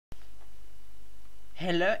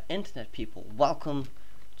Hello internet people, welcome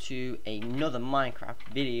to another Minecraft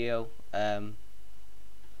video. That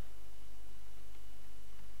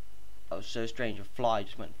was so strange, a fly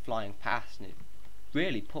just went flying past and it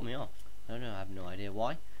really put me off. I don't know, I have no idea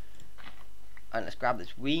why. And let's grab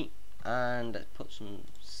this wheat and let's put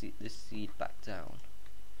this seed back down.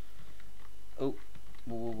 Oh,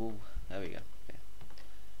 whoa, whoa, whoa. There we go. Okay.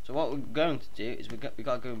 So what we're going to do is we gotta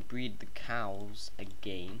go and breed the cows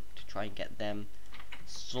again to try and get them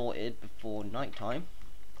sorted before night time.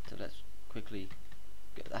 So let's quickly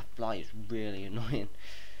get that fly is really annoying.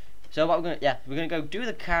 So what we're gonna go do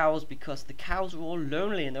the cows because the cows are all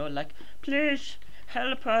lonely and they were like, please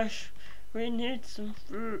help us, we need some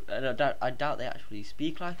fruit. And I doubt they actually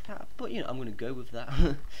speak like that, but you know, I'm gonna go with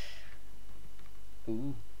that.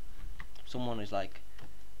 Ooh, someone is like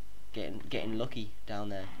getting lucky down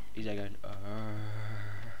there. He's like going,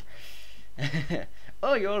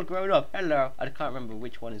 oh, you're all grown up. Hello. I can't remember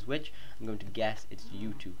which one is which. I'm going to guess it's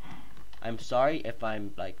you two. I'm sorry if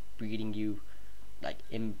I'm like breeding you, like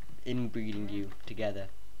inbreeding you together.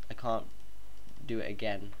 I can't do it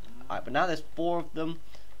again. Alright, but now there's 4 of them.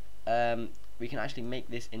 We can actually make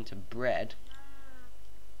this into bread.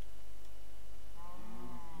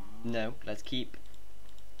 No, let's keep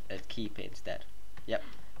it instead. Yep,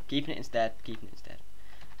 keeping it instead.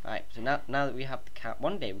 Right, so now that we have the cow,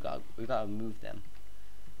 one day we gotta move them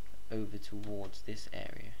over towards this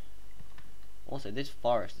area. Also, this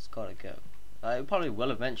forest has gotta go. It probably will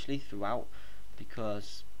eventually throughout,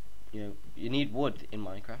 because you know you need wood in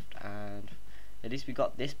Minecraft, and at least we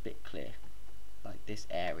got this bit clear, like this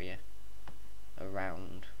area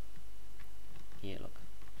around here. Look,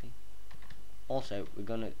 see. Also, we're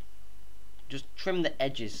gonna just trim the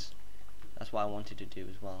edges. That's what I wanted to do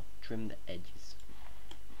as well. Trim the edges.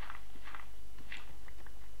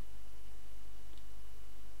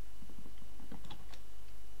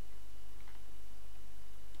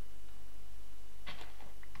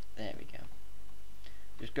 There we go.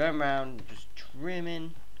 Just going around, just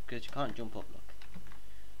trimming, because you can't jump up, look.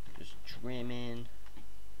 Just trimming.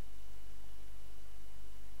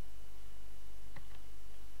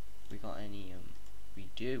 We got any, we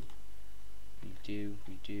do.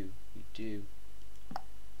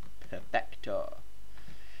 Perfecto.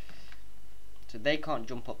 So they can't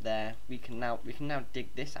jump up there. We can now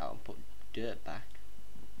dig this out and put dirt back.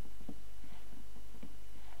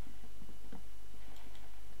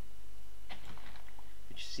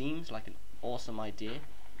 Seems like an awesome idea,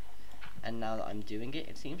 and now that I'm doing it,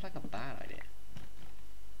 it seems like a bad idea.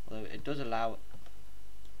 Although it does allow.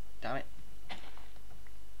 Damn it!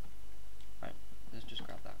 Right, let's just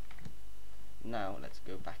grab that. Now let's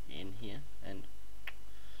go back in here and.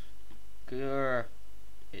 Grr,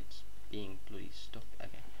 it's being bloody stuck.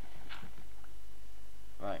 Okay.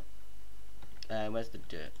 Right. Where's the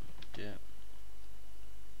dirt? Dirt.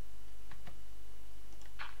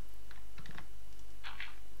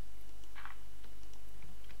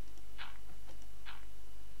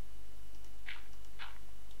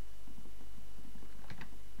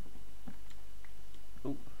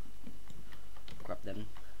 Grab them.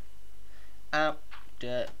 Out,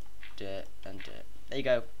 dirt, and dirt. There you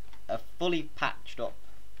go. A fully patched up.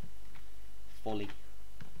 Fully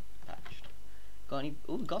patched. Got any?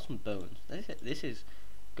 Oh, got some bones. This is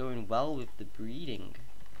going well with the breeding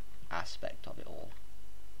aspect of it all.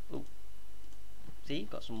 Oh, see,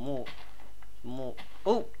 got some more.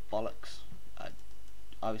 Oh, bollocks!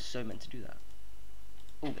 I was so meant to do that.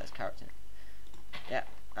 Oh, there's carrots in it. Yeah,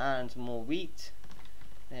 and some more wheat.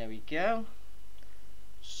 There we go.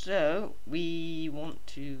 So we want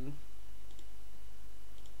to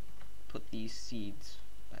put these seeds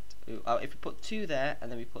back. If we put 2 there and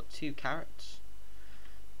then we put 2 carrots,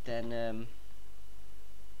 then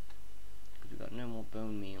because we've got no more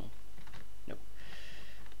bone meal. Nope.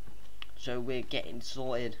 So we're getting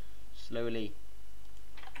sorted slowly.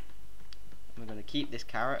 We're gonna keep this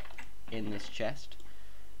carrot in this chest.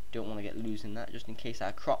 Don't want to get losing that, just in case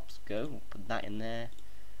our crops go. We'll put that in there.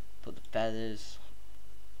 Put the feathers.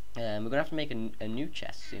 We're gonna have to make a new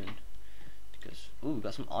chest soon because we've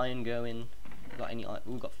got some iron going. Got any iron?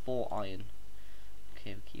 We've got 4 iron.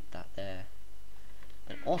 Okay, we'll keep that there.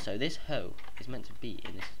 And also, this hoe is meant to be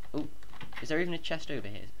in this. Oh, is there even a chest over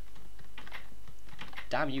here?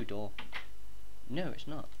 Damn you, door. No, it's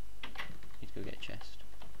not. Need to go get a chest.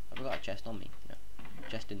 Have I got a chest on me? No.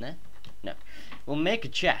 Chest in there? No. We'll make a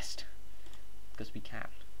chest because we can.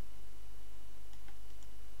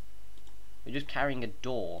 We're just carrying a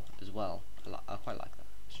door as well. I quite like that.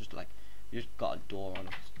 It's just like we just got a door on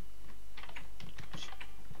us.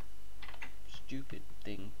 Stupid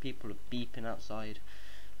thing. People are beeping outside.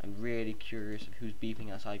 I'm really curious of who's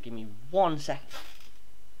beeping outside. Give me 1 second.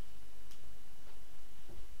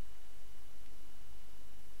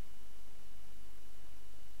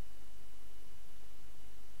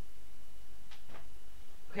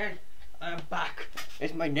 Okay, I'm back.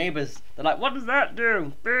 It's my neighbours. They're like, what does that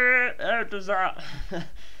do? How does that?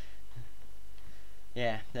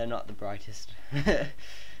 Yeah, they're not the brightest.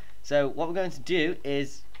 So what we're going to do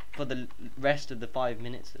is, for the rest of the 5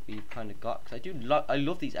 minutes that we've kind of got, because I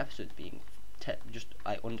love these episodes being just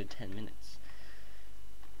under 10 minutes.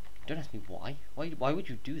 Don't ask me why. Why would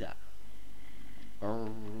you do that?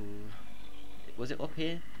 Was it up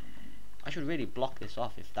here? I should really block this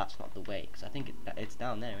off if that's not the way, because I think it's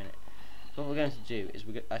down there, isn't it? So what we're going to do is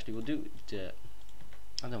we'll do dirt.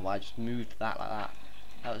 I don't know why I just moved that like that.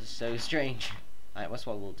 That was so strange. Alright, that's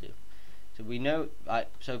what we'll do. So we know.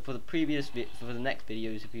 So for the next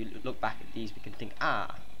videos, if we look back at these, we can think,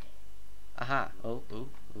 aha, oh,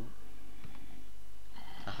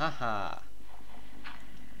 aha,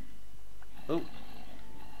 oh,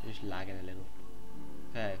 just lagging a little.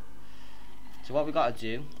 Okay. So what we got to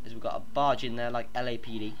do is we've got to barge in there like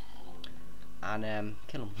LAPD and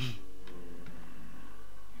kill them.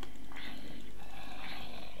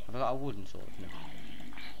 Have I got a wooden sword? No.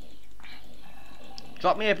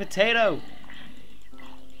 Drop me a potato!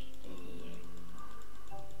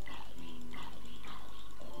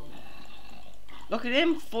 Look at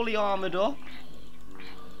him, fully armoured up.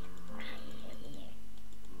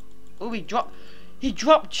 Oh, he dropped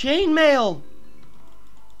chainmail!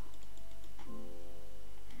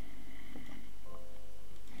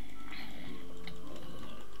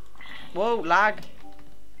 Whoa, lag.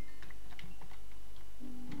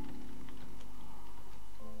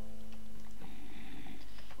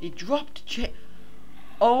 He dropped chain.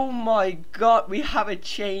 Oh my god, we have a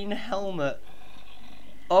chain helmet.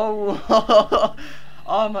 Oh,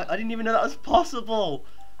 oh my! I didn't even know that was possible.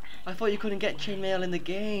 I thought you couldn't get chainmail in the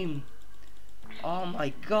game. Oh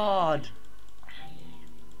my god!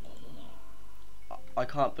 I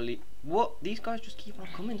can't believe what these guys just keep on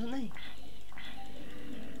coming, don't they?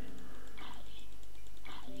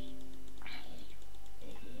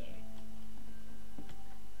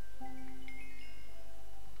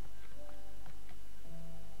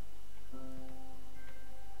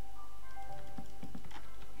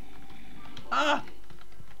 Ah!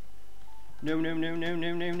 No, no, no, no,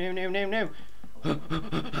 no, no, no, no, no, no.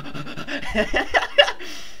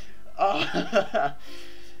 Oh.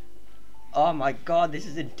 Oh my god, this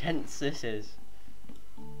is intense, this is.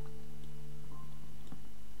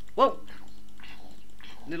 Whoa!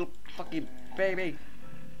 Little fucking baby.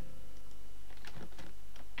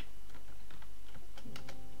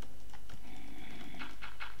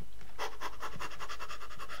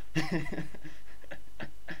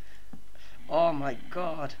 Oh my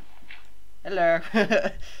god. Hello.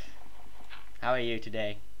 How are you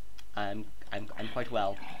today? I'm quite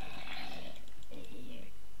well.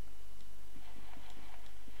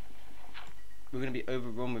 We're gonna be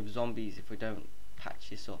overrun with zombies if we don't patch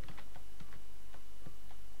this up.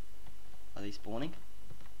 Are they spawning?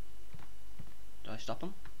 Do I stop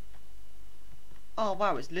them? Oh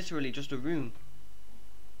wow, it's literally just a room.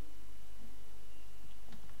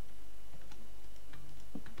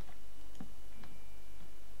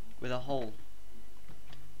 With a hole.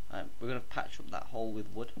 We're going to patch up that hole with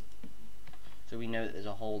wood, so we know that there's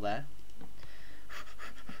a hole there.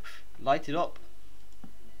 Light it up.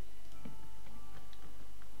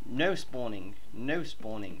 No spawning. No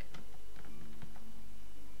spawning.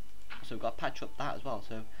 So we've got to patch up that as well,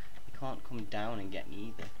 so they can't come down and get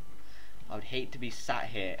me either. I would hate to be sat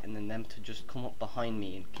here and then them to just come up behind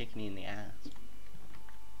me and kick me in the ass.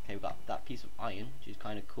 Okay, we've got that piece of iron, which is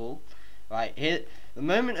kind of cool. Right, here, the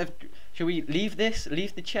moment of, shall we leave this,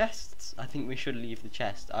 leave the chests? I think we should leave the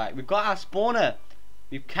chest. Alright, we've got our spawner.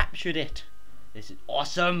 We've captured it. This is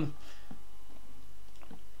awesome.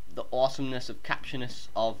 The awesomeness of captureness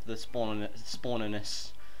of the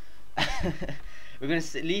spawnerness. We're going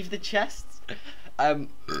to leave the chests.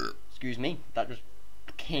 Excuse me, that just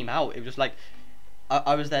came out. It was just like,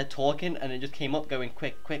 I was there talking and it just came up going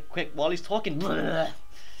quick, quick, quick while he's talking.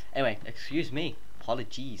 Anyway, excuse me,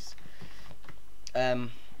 apologies.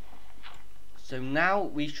 So now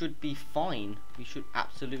we should be fine. We should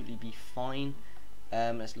absolutely be fine.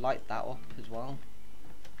 Let's light that up as well.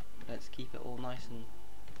 Let's keep it all nice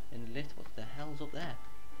and lit. What the hell's up there?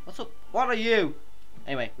 What's up? What are you?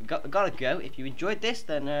 Anyway, we gotta go. If you enjoyed this,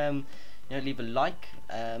 then you know, leave a like.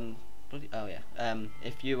 Oh yeah.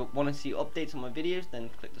 If you want to see updates on my videos, then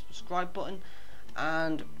click the subscribe button.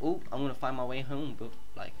 And oh, I'm gonna find my way home, but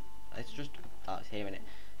like it's just it's here, innit?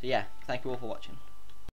 So yeah, thank you all for watching.